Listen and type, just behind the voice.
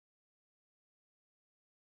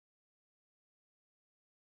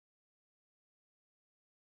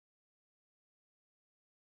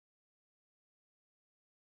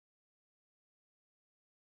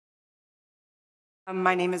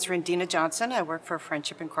My name is Rendina Johnson. I work for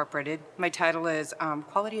Friendship Incorporated. My title is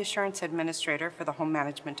Quality Assurance Administrator for the Home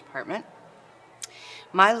Management Department.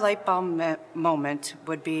 My light bulb moment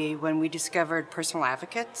would be when we discovered personal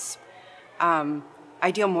advocates.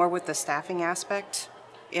 I deal more with the staffing aspect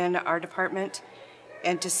in our department,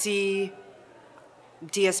 and to see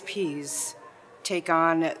DSPs take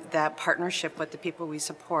on that partnership with the people we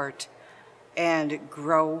support and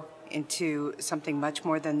grow into something much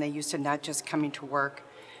more than they used to, not just coming to work,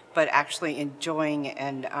 but actually enjoying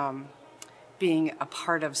and being a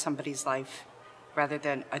part of somebody's life rather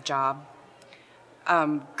than a job.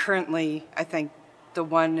 Currently, I think the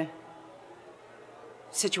one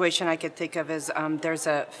situation I could think of is there's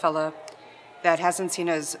a fella that hasn't seen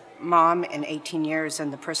his mom in 18 years,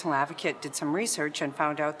 and the personal advocate did some research and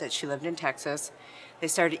found out that she lived in Texas. They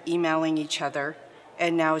started emailing each other,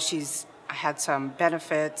 and now she's had some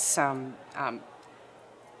benefits, some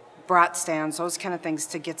brat stands, those kind of things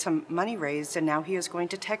to get some money raised, and now he is going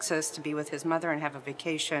to Texas to be with his mother and have a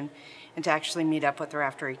vacation and to actually meet up with her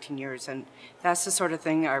after 18 years. And that's the sort of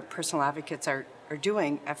thing our personal advocates are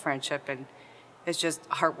doing at Friendship, and it's just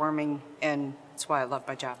heartwarming, and that's why I love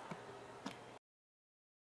my job.